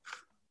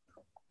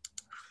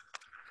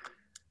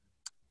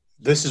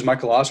This is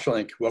Michael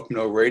Osterlink. Welcome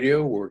to our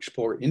radio, where we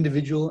explore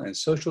individual and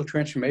social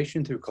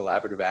transformation through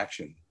collaborative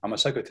action. I'm a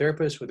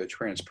psychotherapist with a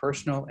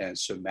transpersonal and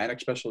somatic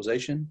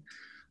specialization.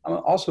 I'm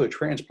also a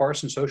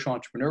transpartisan social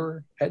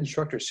entrepreneur, head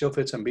instructor at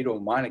SealFit's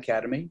Unbeatable Mind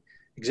Academy,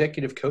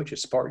 executive coach at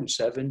Spartan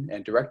 7,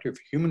 and director of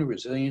human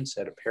resilience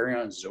at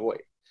Aperion Zoe.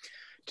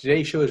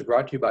 Today's show is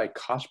brought to you by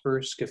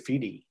Cosper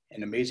Scafidi,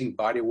 an amazing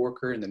body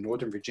worker in the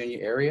Northern Virginia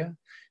area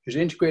who's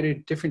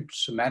integrated different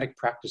somatic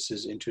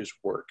practices into his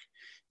work.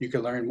 You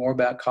can learn more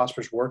about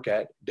Cosper's work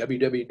at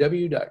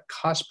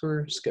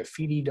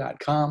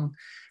www.cosperscafidi.com.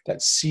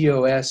 That's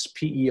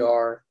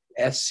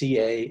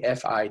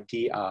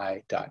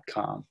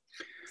COSPERSCAFIDI.com.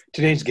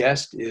 Today's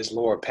guest is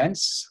Lara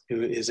Pence,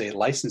 who is a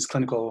licensed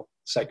clinical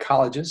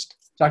psychologist.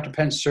 Dr.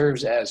 Pence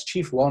serves as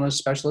Chief Wellness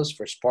Specialist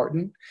for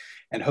Spartan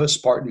and hosts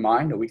Spartan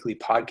Mind, a weekly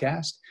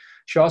podcast.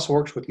 She also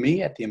works with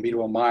me at the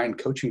Unbeatable Mind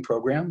coaching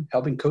program,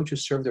 helping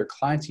coaches serve their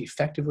clients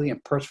effectively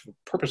and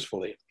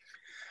purposefully.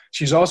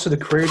 She's also the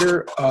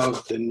creator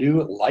of the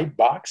new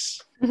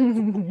LighfBox.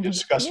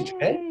 Discussing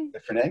today,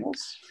 different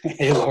angles.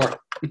 Hey, Lara.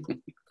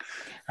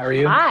 How are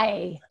you?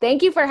 Hi.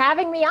 Thank you for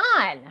having me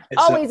on.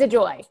 Always a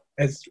joy.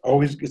 It's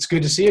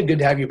good to see you. Good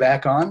to have you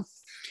back on.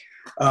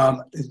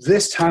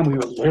 This time we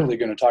were literally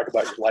going to talk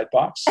about your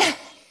LighfBox.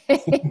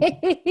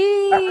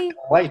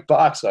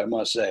 LighfBox, I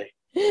must say.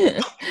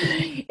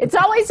 It's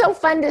always so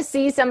fun to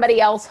see somebody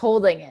else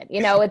holding it.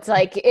 You know, it's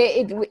like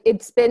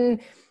it's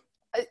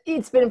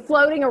been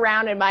floating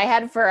around in my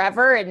head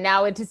forever, and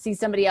now to see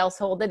somebody else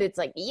hold it, it's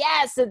like,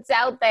 yes, it's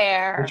out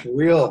there. It's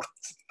real.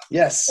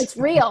 Yes. It's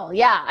real.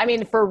 Yeah. I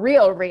mean, for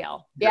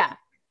real. Yeah.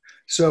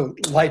 So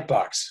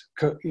LighfBox,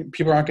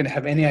 people aren't going to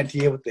have any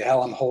idea what the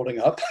hell I'm holding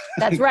up.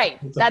 That's right.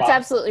 That's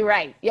absolutely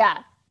right.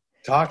 Yeah.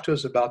 Talk to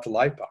us about the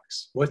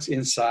LighfBox. What's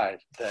inside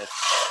that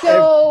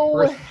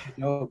every person should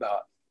know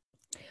about?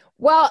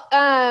 Well,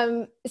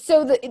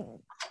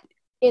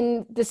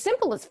 in the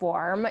simplest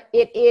form,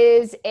 it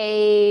is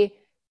a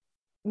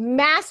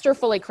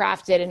masterfully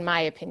crafted, in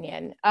my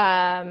opinion,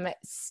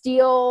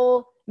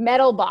 steel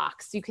metal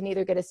box. You can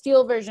either get a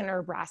steel version or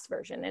a brass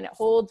version, and it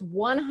holds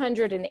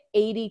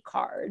 180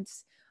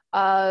 cards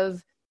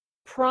of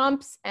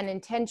prompts and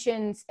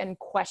intentions and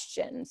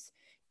questions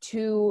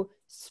to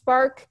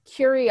spark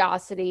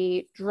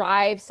curiosity,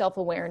 drive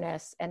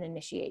self-awareness, and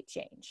initiate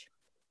change.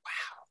 Wow.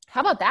 How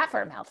about that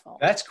for a mouthful?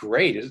 That's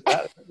great.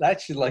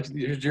 That's like,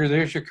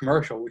 there's your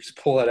commercial. We just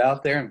pull it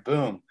out there and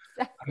boom.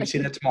 Exactly. I'm going to see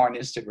that tomorrow on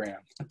Instagram.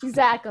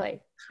 Exactly.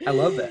 I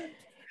love that.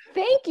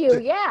 Thank you.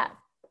 Yeah.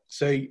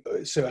 So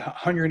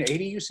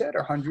 180 you said, or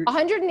 100?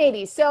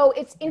 180. So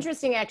it's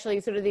interesting, actually,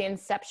 sort of the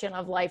inception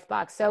of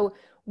LighfBox. So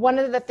one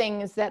of the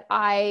things that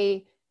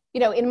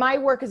in my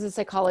work as a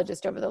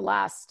psychologist over the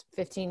last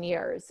 15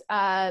 years,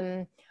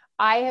 I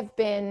have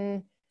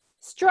been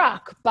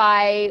struck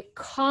by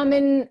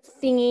common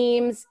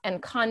themes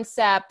and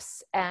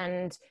concepts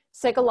and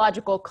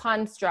psychological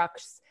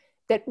constructs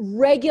that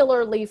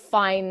regularly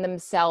find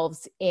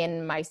themselves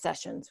in my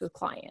sessions with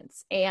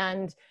clients.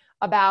 And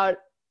about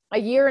a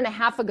year and a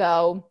half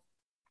ago,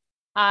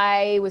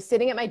 I was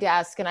sitting at my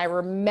desk, and I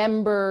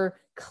remember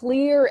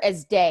clear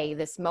as day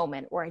this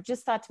moment where I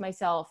just thought to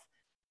myself,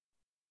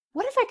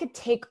 what if I could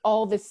take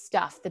all this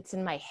stuff that's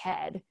in my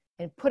head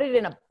and put it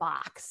in a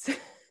box?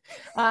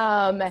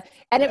 And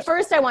at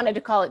first I wanted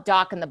to call it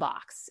Doc in the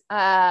Box,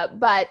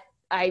 but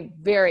I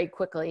very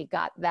quickly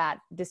got that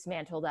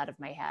dismantled out of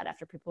my head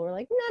after people were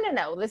like,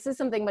 no, this is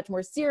something much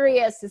more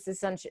serious. This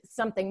is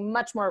something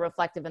much more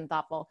reflective and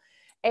thoughtful.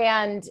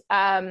 And,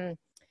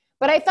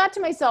 but I thought to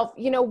myself,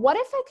 what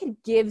if I could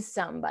give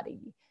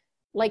somebody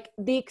like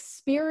the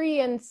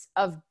experience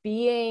of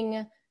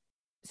being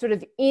sort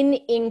of in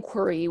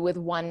inquiry with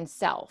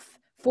oneself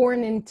for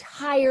an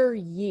entire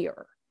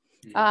year?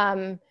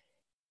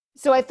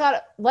 So I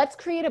thought, let's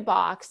create a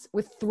box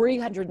with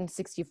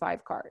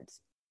 365 cards.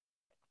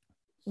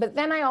 But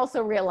then I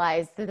also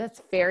realized that that's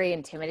very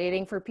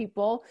intimidating for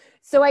people.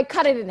 So I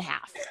cut it in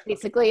half,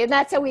 basically. And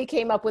that's how we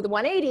came up with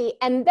 180.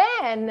 And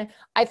then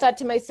I thought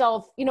to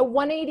myself,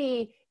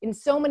 180 in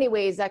so many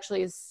ways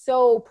actually is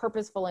so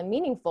purposeful and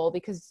meaningful,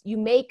 because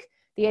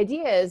the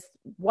idea is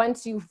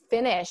once you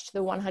finish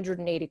the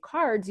 180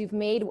 cards, you've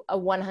made a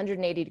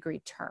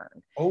 180-degree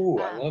turn. Oh,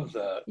 I love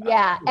that.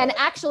 Yeah. And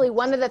actually,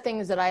 one of the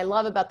things that I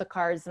love about the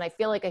cards, and I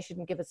feel like I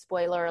shouldn't give a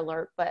spoiler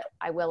alert, but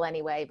I will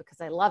anyway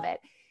because I love it,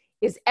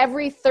 is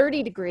every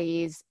 30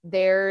 degrees,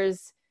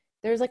 there's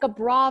like a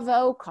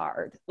bravo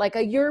card, like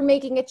you're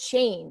making a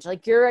change,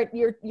 like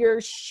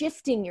you're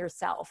shifting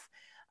yourself.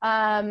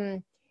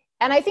 And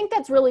I think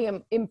that's really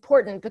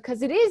important,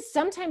 because it is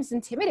sometimes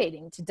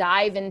intimidating to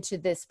dive into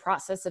this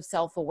process of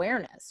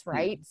self-awareness,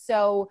 right? Mm-hmm.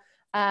 So,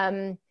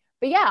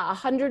 but yeah,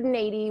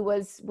 180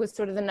 was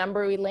sort of the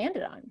number we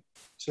landed on.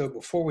 So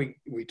before we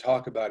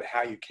talk about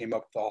how you came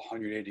up with all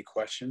 180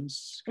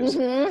 questions, because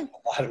a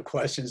lot of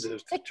questions to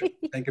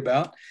think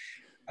about,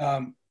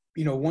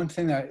 one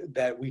thing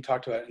that we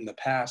talked about in the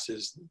past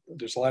is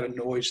there's a lot of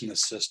noise in the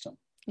system.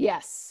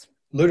 Yes.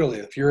 literally,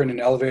 if you're in an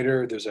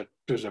elevator,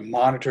 there's a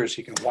monitor so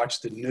you can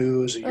watch the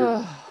news.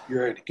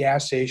 You're at a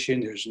gas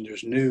station,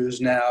 there's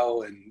news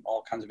now and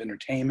all kinds of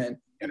entertainment.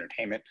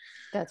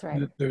 That's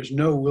right. There's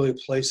no really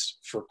place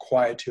for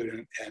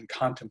quietude and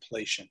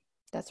contemplation.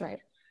 That's right.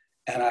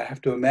 And I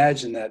have to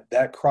imagine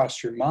that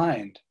crossed your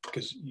mind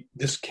because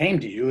this came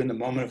to you in the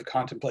moment of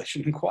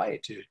contemplation and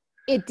quietude.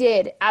 It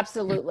did,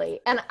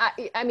 absolutely. And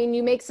I mean,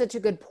 you make such a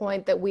good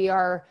point that we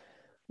are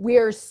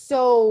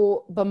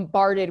so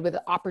bombarded with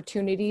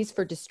opportunities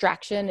for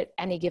distraction at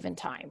any given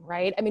time,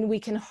 right? I mean, we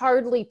can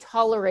hardly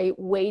tolerate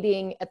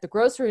waiting at the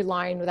grocery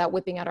line without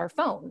whipping out our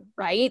phone,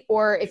 right?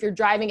 Or if you're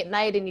driving at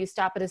night and you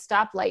stop at a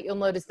stoplight, you'll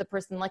notice the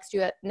person next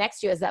to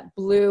you has that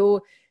blue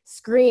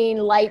screen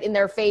light in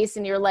their face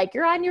and you're like,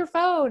 you're on your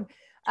phone.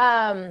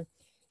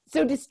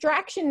 So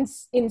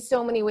distractions in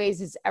so many ways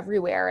is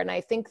everywhere. And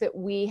I think that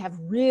we have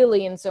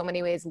really in so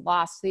many ways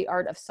lost the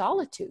art of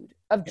solitude,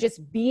 of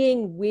just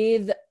being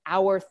with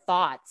our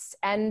thoughts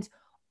and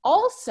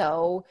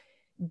also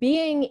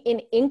being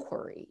in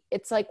inquiry.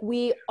 It's like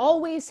we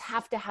always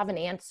have to have an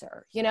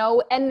answer, you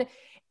know? And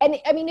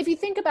I mean, if you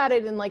think about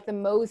it in like the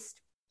most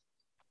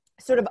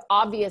sort of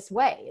obvious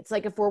way, it's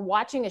like if we're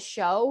watching a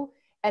show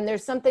and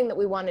there's something that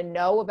we want to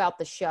know about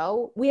the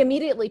show, we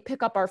immediately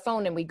pick up our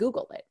phone and we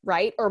Google it,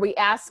 right? Or we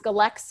ask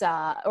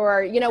Alexa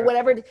or, you know,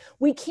 whatever.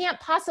 We can't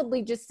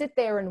possibly just sit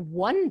there and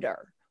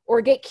wonder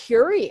or get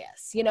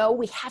curious, you know,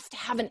 we have to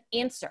have an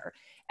answer.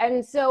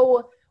 And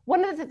so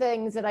one of the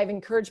things that I've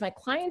encouraged my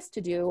clients to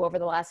do over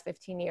the last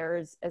 15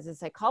 years as a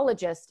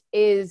psychologist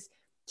is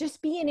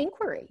just be in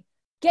inquiry.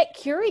 Get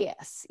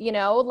curious, you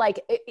know, like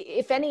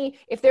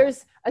if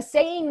there's a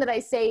saying that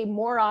I say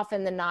more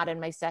often than not in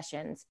my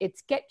sessions,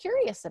 it's get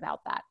curious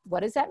about that.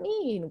 What does that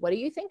mean? What do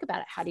you think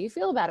about it? How do you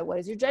feel about it? What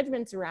is your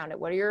judgments around it?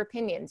 What are your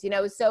opinions? You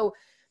know, so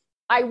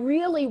I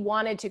really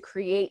wanted to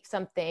create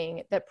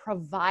something that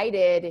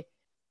provided,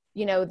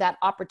 you know, that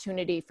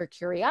opportunity for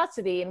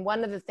curiosity. And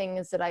one of the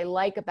things that I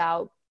like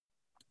about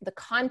the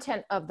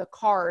content of the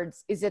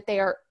cards is that they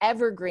are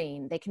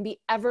evergreen. They can be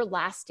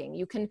everlasting.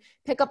 You can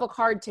pick up a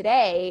card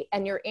today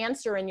and your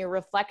answer and your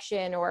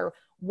reflection or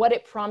what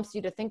it prompts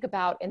you to think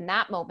about in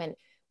that moment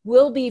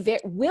will be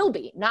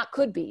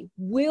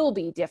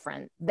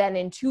different than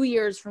in 2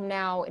 years from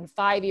now, in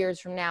 5 years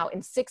from now,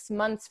 in 6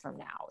 months from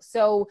now.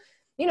 So,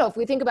 you know, if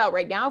we think about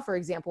right now, for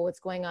example, what's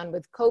going on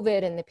with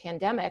COVID and the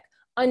pandemic,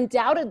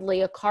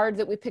 undoubtedly a card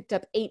that we picked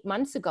up 8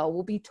 months ago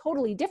will be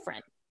totally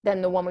different than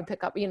the one we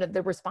pick up, you know,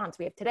 the response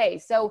we have today.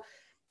 So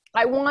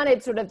I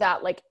wanted sort of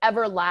that like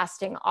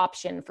everlasting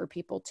option for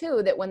people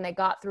too, that when they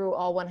got through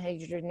all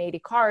 180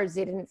 cards,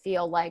 they didn't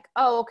feel like,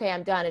 oh, okay,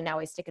 I'm done and now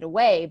I stick it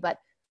away. But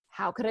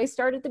how could I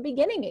start at the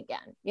beginning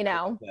again? You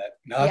know?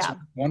 No, that's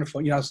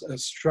wonderful. You know, I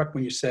was struck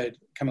when you said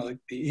kind of like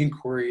the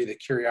inquiry, the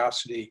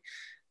curiosity.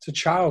 It's a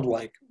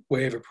childlike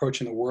way of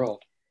approaching the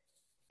world.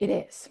 It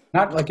is.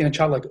 Not like in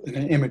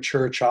an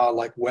immature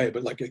childlike way,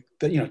 but like,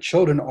 you know,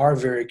 children are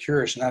very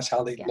curious and that's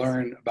how they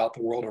learn about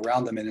the world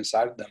around them and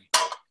inside of them.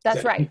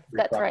 That's right.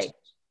 That's right.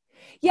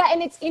 Yeah.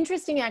 And it's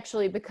interesting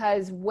actually,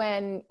 because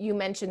when you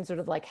mentioned sort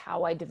of like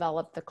how I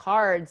developed the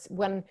cards,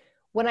 when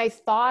I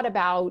thought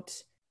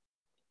about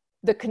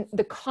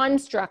the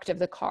construct of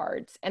the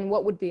cards and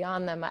what would be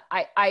on them,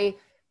 I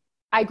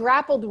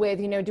grappled with,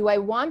 you know, do I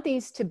want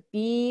these to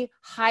be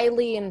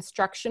highly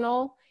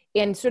instructional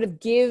and sort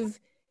of give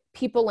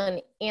people an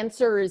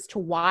answer as to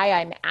why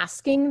I'm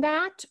asking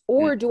that?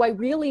 Or do I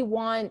really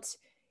want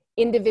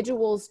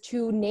individuals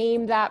to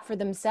name that for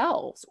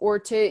themselves or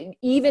to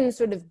even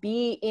sort of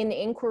be in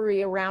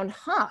inquiry around,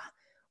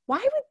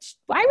 why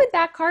would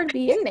that card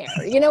be in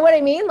there? You know what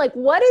I mean? Like,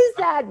 what does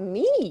that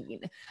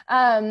mean?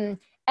 And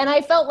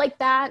I felt like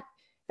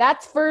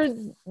that's for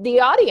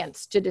the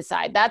audience to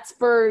decide. That's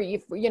for,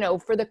 you know,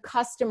 for the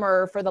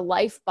customer, for the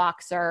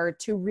LighfBoxer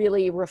to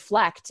really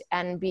reflect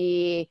and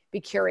be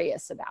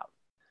curious about.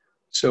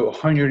 So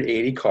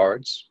 180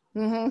 cards.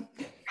 Mm-hmm.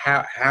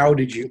 How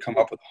did you come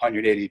up with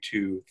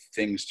 182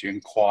 things to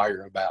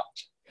inquire about?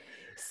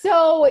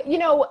 So, you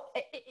know,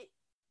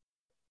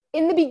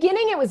 in the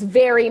beginning, it was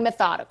very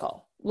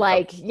methodical.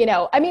 Like, you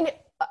know, I mean,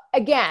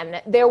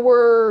 again, there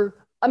were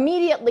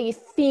immediately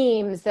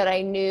themes that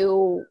I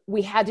knew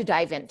we had to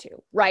dive into,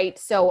 right?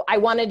 So I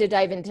wanted to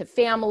dive into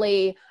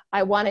family.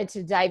 I wanted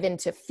to dive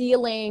into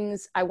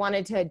feelings. I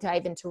wanted to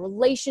dive into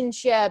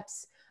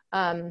relationships,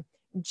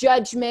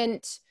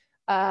 judgment,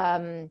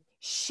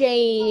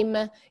 shame.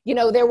 You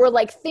know, there were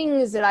like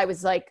things that I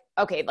was like,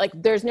 okay, like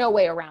there's no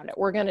way around it.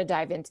 We're going to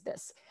dive into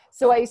this.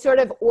 So I sort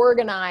of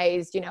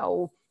organized, you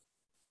know,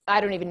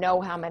 I don't even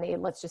know how many,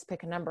 let's just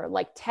pick a number,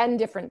 like 10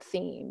 different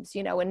themes,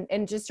 you know,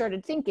 and just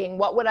started thinking,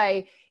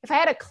 if I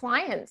had a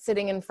client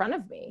sitting in front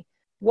of me,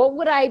 what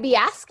would I be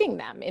asking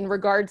them in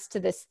regards to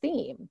this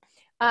theme?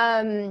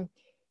 And,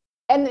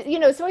 you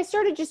know, so I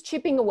started just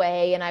chipping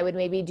away and I would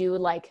maybe do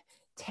like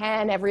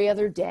 10 every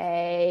other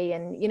day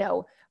and, you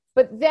know,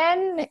 but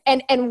then,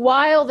 and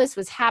while this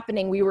was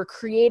happening, we were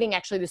creating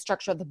actually the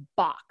structure of the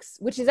box,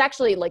 which is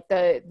actually like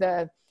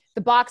the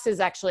box is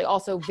actually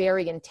also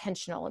very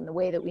intentional in the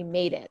way that we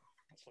made it.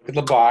 Look at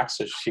the box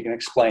so she can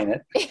explain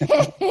it.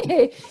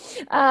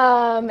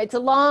 It's a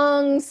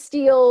long,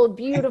 steel,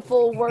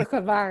 beautiful work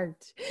of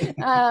art.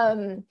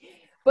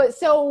 But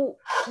so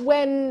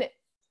when,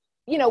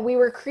 we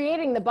were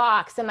creating the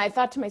box, and I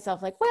thought to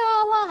myself, like,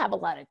 well, I'll have a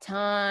lot of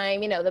time.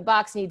 The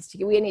box we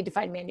need to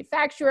find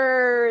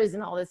manufacturers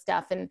and all this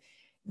stuff. And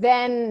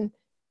then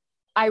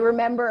I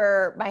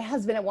remember my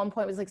husband at one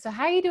point was like, so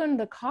how are you doing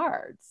the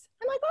cards?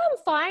 I'm like, oh, I'm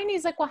fine.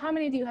 He's like, well, how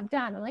many do you have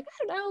done? I'm like,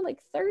 I don't know, like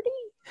 30.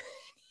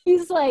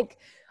 He's like,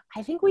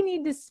 I think we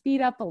need to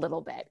speed up a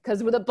little bit because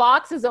the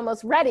box is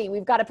almost ready.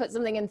 We've got to put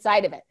something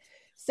inside of it.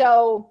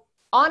 So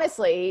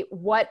honestly,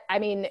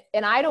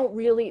 and I don't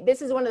really,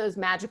 this is one of those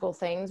magical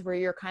things where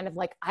you're kind of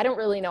like, I don't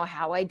really know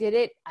how I did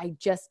it. I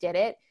just did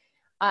it.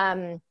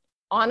 On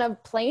a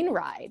plane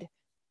ride,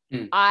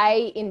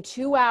 I, in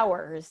 2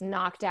 hours,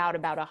 knocked out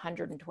about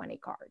 120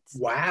 cards.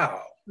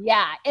 Wow.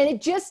 Yeah.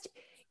 And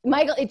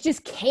Michael, it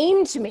just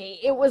came to me.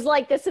 It was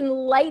like this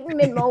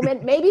enlightenment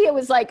moment. Maybe it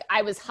was like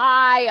I was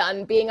high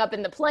on being up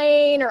in the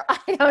plane, or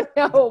I don't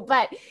know,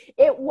 but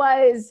it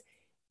was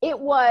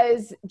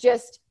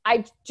just,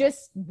 I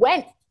just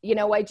went,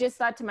 I just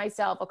thought to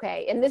myself,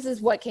 okay, and this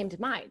is what came to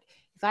mind.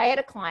 If I had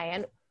a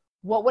client,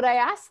 what would I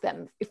ask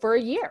them for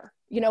a year?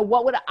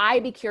 What would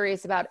I be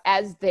curious about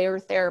as their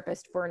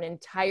therapist for an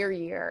entire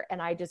year? And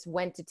I just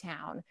went to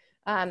town.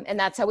 And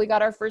that's how we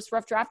got our first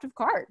rough draft of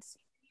cards.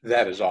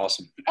 That is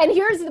awesome. And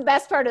here's the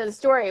best part of the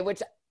story,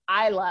 which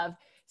I love.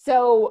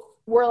 So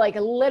we're like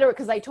literally,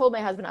 because I told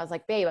my husband, I was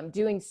like, babe, I'm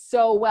doing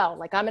so well.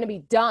 Like, I'm going to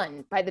be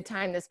done by the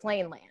time this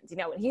plane lands,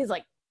 and he's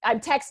like, I'm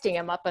texting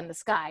him up in the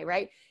sky.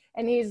 Right.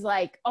 And he's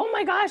like, oh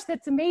my gosh,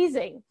 that's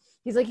amazing.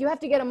 He's like, you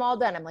have to get them all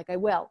done. I'm like, I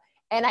will.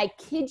 And I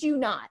kid you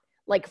not,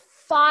 like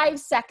 5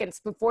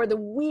 seconds before the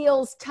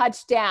wheels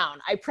touch down,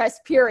 I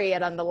pressed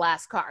period on the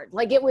last card.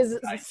 Like, it was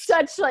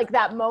such like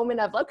that moment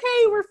of,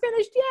 okay, we're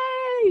finished.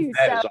 Yay.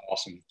 That is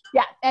awesome.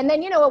 Yeah. And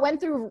then,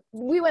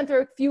 we went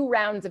through a few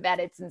rounds of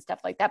edits and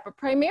stuff like that, but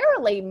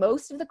primarily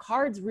most of the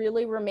cards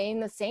really remain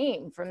the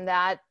same from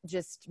that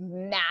just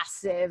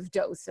massive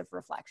dose of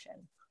reflection.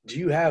 Do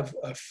you have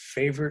a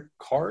favorite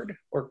card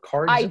or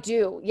cards? I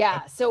do.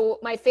 Yeah. So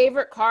my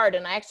favorite card,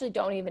 and I actually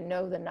don't even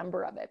know the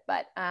number of it,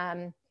 but,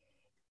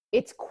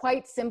 it's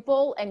quite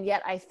simple, and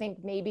yet I think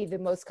maybe the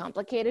most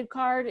complicated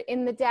card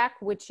in the deck,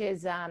 which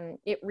is,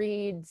 it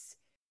reads,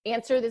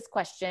 answer this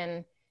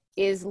question,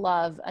 is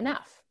love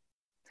enough?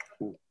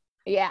 Ooh.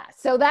 Yeah,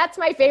 so that's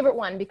my favorite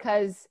one,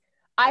 because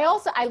I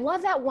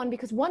love that one,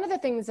 because one of the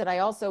things that I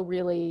also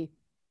really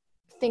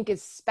think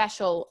is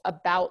special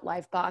about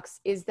LighfBox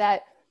is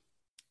that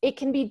it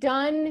can be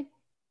done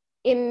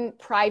in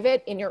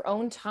private, in your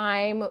own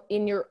time,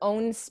 in your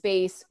own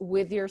space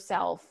with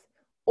yourself,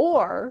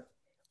 or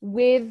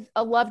with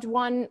a loved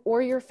one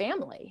or your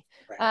family.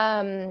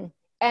 Right.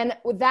 And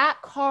that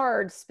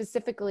card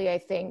specifically, I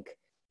think,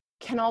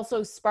 can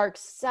also spark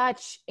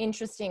such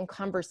interesting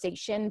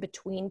conversation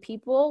between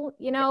people,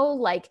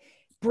 like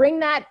bring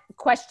that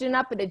question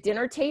up at a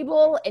dinner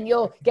table and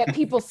you'll get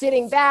people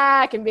sitting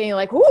back and being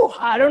like, ooh,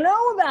 I don't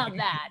know about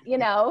that,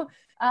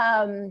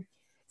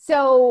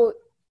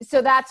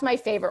 So that's my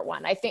favorite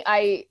one. I think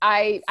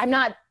I'm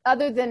not,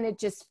 other than it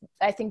just,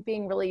 I think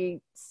being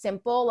really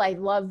simple, I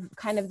love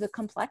kind of the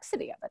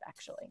complexity of it,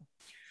 actually.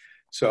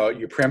 So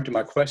you preempted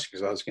my question,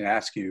 because I was going to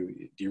ask you,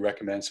 do you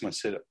recommend someone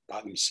sit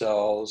by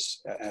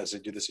themselves as they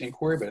do this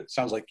inquiry? But it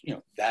sounds like,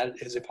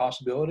 that is a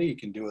possibility. You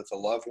can do it with a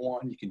loved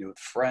one. You can do it with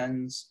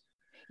friends.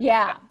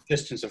 Yeah.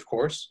 Distance, of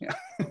course.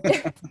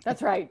 Yeah.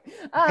 That's right.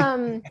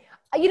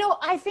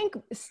 I think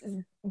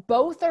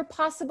both are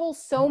possible.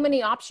 So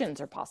many options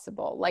are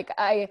possible. Like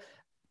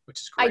Which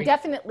is great. I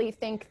definitely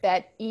think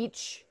that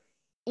each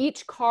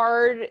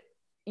card,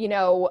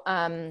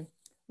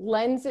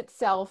 lends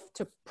itself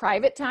to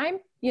private time,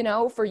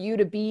 for you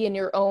to be in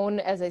your own,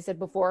 as I said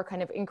before,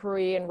 kind of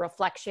inquiry and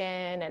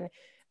reflection.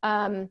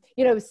 And,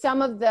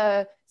 some of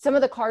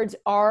the cards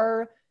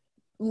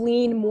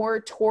lean more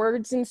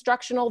towards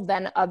instructional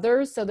than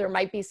others. So there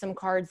might be some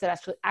cards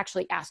that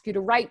actually ask you to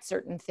write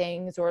certain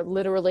things or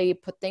literally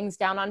put things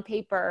down on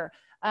paper.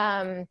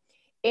 And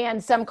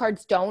some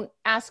cards don't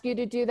ask you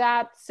to do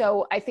that.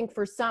 So I think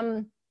for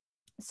some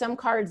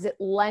cards, it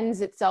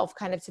lends itself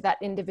kind of to that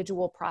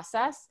individual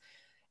process.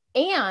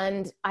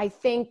 And I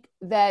think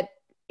that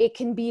it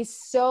can be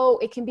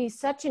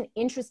such an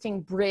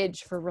interesting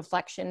bridge for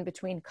reflection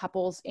between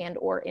couples and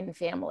or in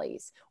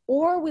families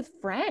or with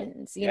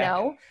friends, you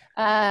know.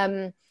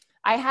 I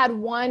had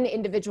one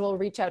individual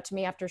reach out to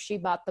me after she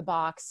bought the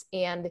box,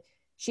 and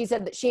she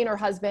said that she and her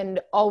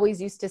husband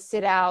always used to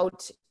sit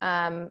out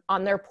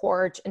on their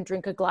porch and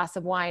drink a glass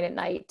of wine at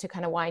night to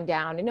kind of wind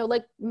down,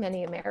 like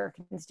many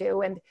Americans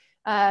do.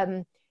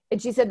 And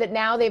she said that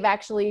now they've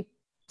actually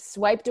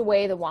swiped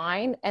away the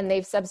wine and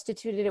they've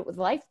substituted it with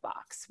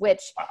LighfBox,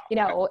 which,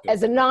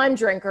 as a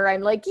non-drinker, I'm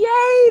like,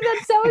 yay,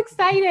 that's so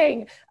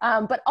exciting.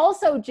 But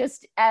also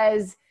just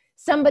as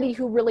somebody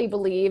who really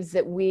believes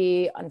that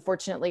we,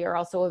 unfortunately, are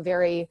also a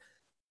very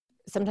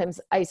sometimes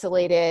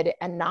isolated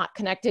and not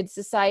connected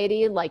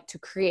society, like to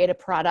create a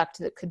product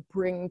that could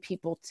bring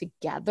people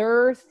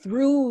together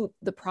through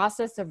the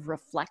process of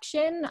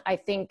reflection, I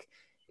think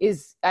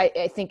is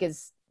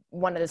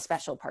one of the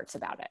special parts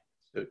about it.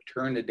 So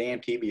turn the damn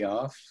TV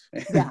off.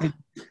 Yeah,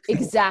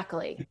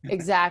 exactly.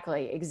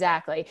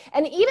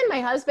 And even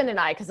my husband and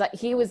I, because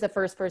he was the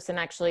first person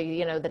actually,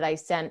 you know, that I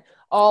sent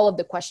all of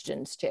the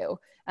questions to,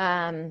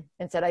 and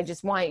said,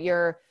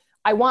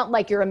 I want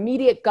like your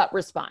immediate gut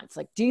response.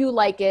 Like, do you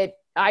like it?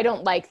 I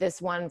don't like this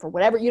one for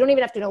whatever. You don't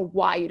even have to know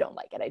why you don't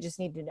like it. I just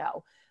need to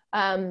know.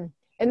 And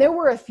there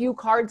were a few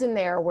cards in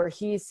there where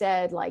he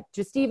said, like,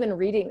 just even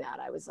reading that,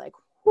 I was like,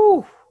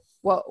 whew.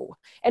 Whoa.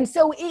 And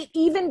so it,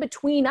 even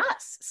between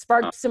us,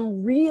 sparked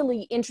some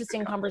really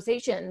interesting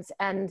conversations.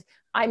 And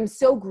I'm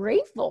so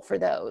grateful for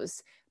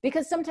those,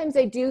 because sometimes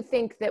I do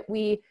think that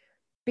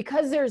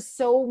because there's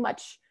so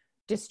much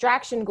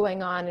distraction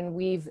going on and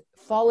we've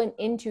fallen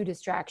into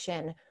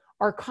distraction,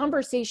 our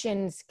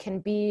conversations can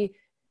be,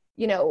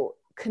 you know,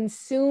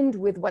 consumed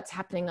with what's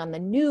happening on the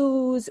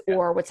news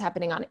or what's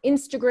happening on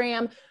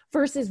Instagram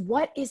versus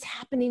what is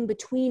happening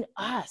between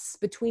us,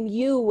 between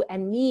you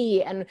and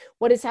me, and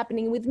what is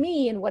happening with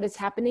me and what is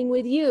happening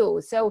with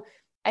you. So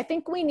I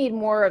think we need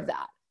more of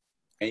that.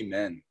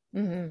 Amen.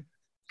 Mm-hmm.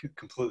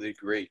 Completely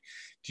agree.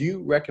 Do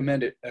you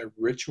recommend a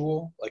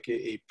ritual, like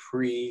a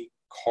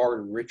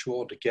pre-card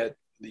ritual to get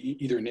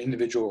either an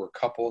individual or a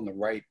couple in the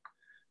right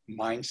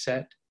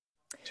mindset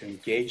to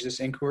engage this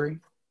inquiry?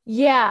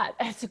 Yeah,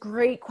 that's a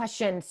great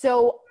question.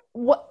 So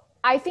what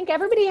I think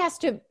everybody has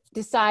to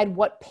decide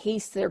what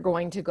pace they're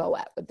going to go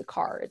at with the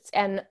cards.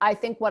 And I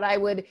think what I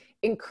would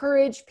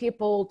encourage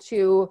people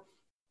to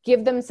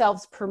give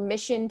themselves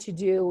permission to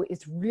do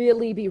is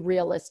really be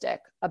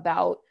realistic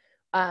about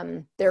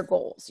their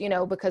goals, you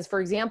know, because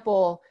for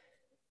example,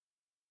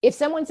 if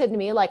someone said to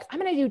me, like, I'm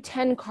going to do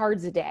 10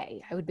 cards a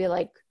day, I would be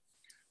like,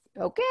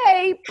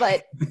 okay,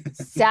 but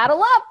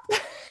saddle up.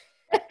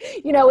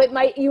 You know,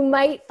 you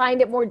might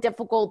find it more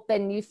difficult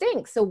than you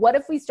think. So what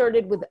if we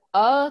started with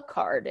a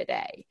card a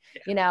day,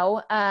 you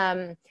know?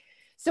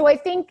 So I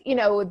think, you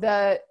know,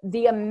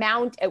 the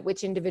amount at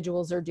which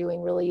individuals are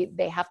doing really,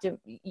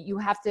 you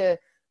have to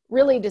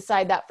really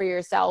decide that for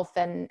yourself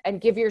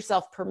and give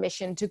yourself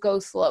permission to go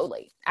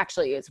slowly,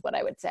 actually, is what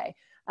I would say.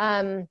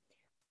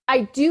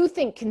 I do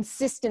think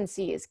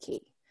consistency is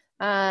key.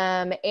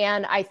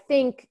 And I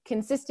think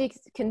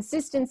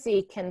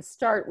consistency can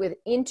start with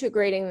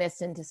integrating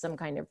this into some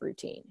kind of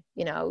routine,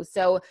 you know?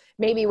 So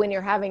maybe when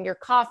you're having your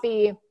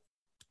coffee,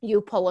 you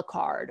pull a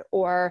card,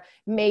 or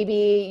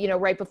maybe, you know,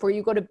 right before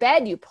you go to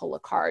bed, you pull a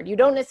card. You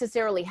don't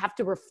necessarily have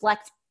to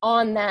reflect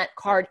on that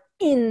card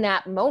in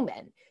that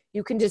moment.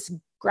 You can just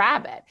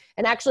grab it.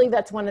 And actually,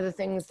 that's one of the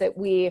things that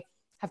we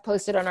have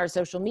posted on our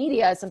social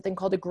media, something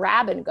called a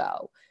grab and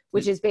go,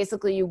 which is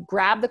basically you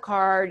grab the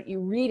card, you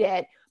read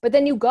it, but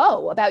then you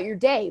go about your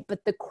day.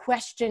 But the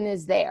question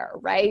is there,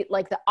 right?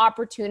 Like the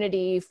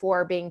opportunity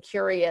for being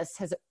curious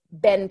has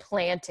been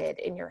planted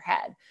in your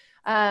head.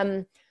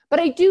 But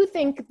I do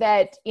think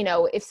that, you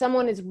know, if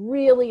someone is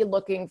really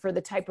looking for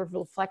the type of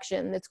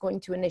reflection that's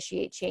going to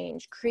initiate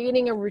change,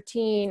 creating a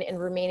routine and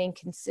remaining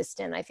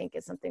consistent, I think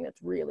is something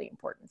that's really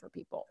important for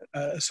people.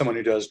 Someone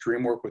who does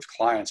dream work with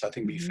clients, I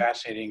think it'd be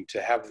fascinating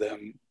to have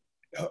them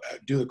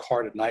do the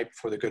card at night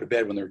before they go to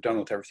bed when they're done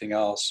with everything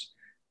else,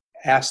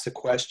 ask the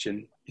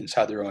question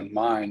inside their own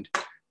mind,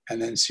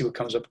 and then see what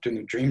comes up during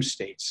the dream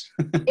states.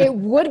 It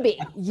would be.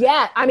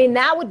 Yeah. I mean,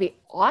 that would be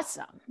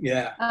awesome.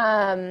 Yeah.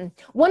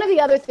 One of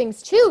the other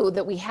things too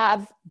that we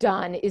have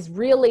done is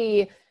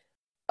really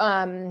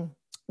been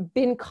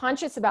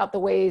conscious about the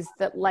ways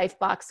that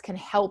LighfBox can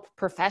help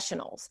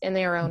professionals in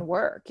their own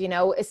work, you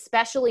know,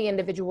 especially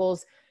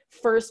individuals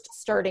first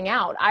starting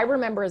out. I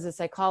remember as a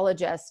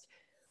psychologist,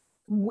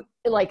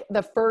 like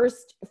the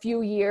first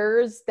few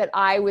years that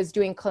I was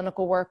doing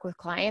clinical work with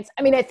clients,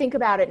 I mean, I think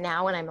about it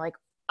now and I'm like,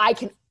 I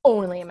can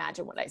only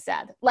imagine what I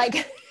said. Like,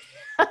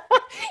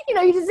 you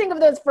know, you just think of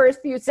those first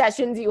few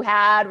sessions you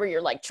had where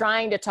you're like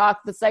trying to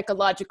talk the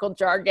psychological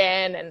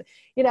jargon. And,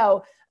 you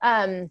know,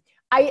 I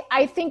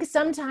think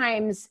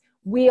sometimes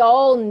we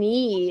all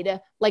need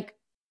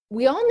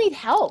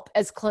help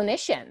as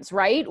clinicians,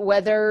 right?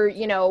 Whether,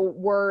 you know,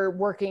 we're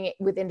working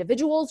with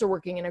individuals or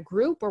working in a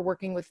group or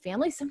working with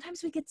families,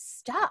 sometimes we get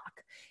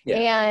stuck. Yeah.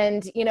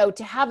 And, you know,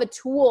 to have a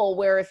tool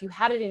where if you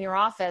had it in your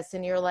office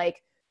and you're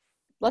like,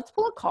 let's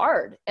pull a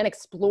card and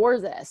explore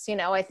this, you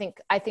know, I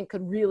think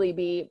could really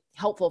be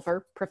helpful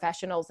for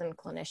professionals and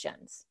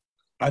clinicians.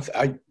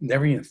 I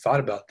never even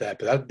thought about that,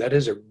 but that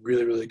is a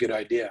really, really good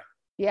idea.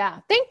 Yeah.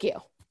 Thank you.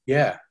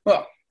 Yeah.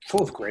 Well,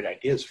 full of great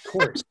ideas, of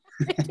course.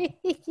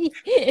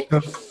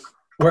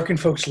 Where can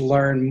folks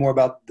learn more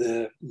about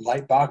the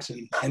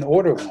LighfBox and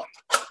order one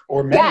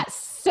or many?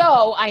 Yes.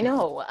 So I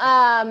know.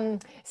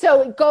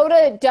 So go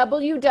to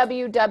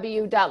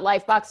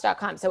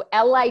www.lifebox.com. So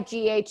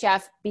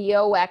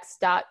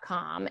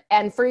LighfBox.com.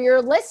 And for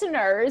your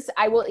listeners,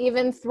 I will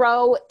even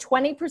throw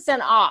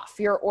 20% off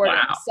your order.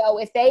 Wow. So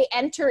if they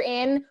enter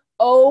in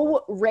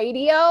O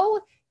Radio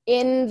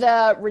in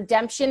the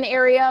redemption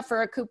area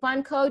for a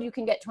coupon code, you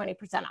can get 20%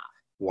 off.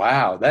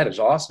 Wow, that is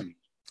awesome.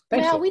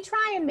 Thanks. Well, we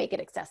try and make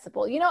it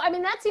accessible. You know, I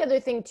mean, that's the other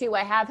thing too.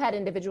 I have had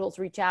individuals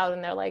reach out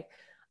and they're like,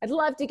 I'd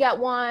love to get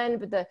one,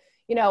 but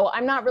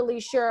I'm not really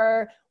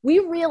sure.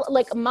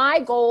 My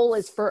goal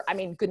is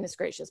goodness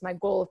gracious, my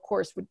goal of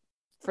course would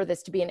for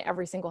this to be in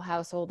every single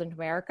household in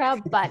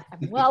America, but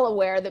I'm well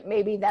aware that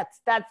maybe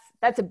that's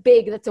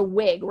a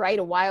wig, right?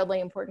 A wildly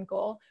important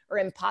goal or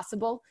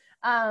impossible.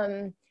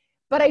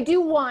 But I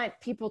do want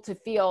people to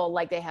feel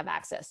like they have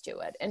access to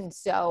it. And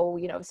so,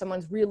 if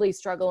someone's really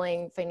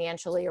struggling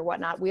financially or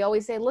whatnot, we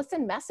always say,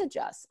 listen, message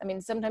us. I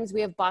mean, sometimes we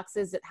have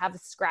boxes that have a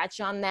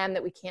scratch on them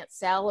that we can't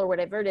sell or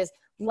whatever it is.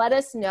 Let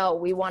us know.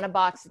 We want a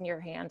box in your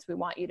hands. We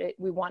want it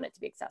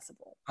to be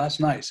accessible. That's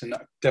nice. And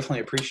I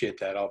definitely appreciate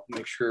that. I'll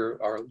make sure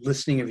our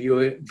listening and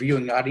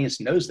viewing audience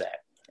knows that.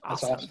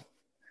 That's awesome.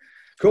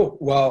 Cool.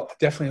 Well,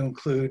 definitely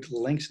include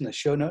links in the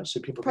show notes so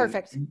people can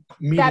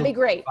That'd be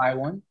great. Buy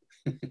one.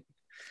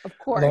 Of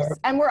course. Lara.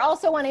 And we're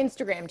also on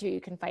Instagram too. You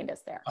can find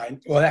us there.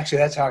 Actually,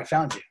 that's how I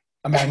found you.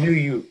 I mean, I knew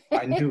you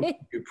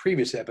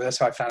previously, but that's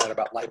how I found out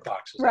about LighfBox.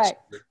 Right. I saw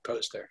your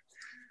post there,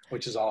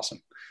 which is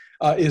awesome.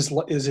 Is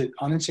it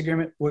on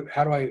Instagram?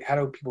 How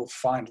do people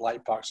find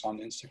LighfBox on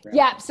Instagram?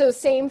 Yeah. So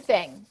same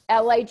thing.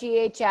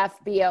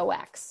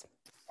 LighfBox.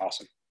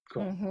 Awesome.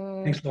 Cool.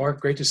 Mm-hmm. Thanks, Lara.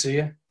 Great to see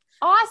you.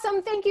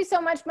 Awesome. Thank you so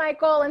much,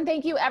 Michael. And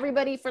thank you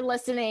everybody for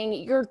listening.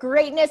 Your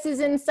greatness is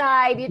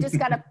inside. You just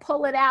got to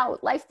pull it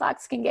out.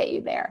 LighfBox can get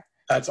you there.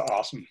 That's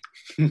awesome.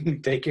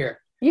 Take care.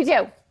 You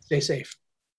too. Stay safe.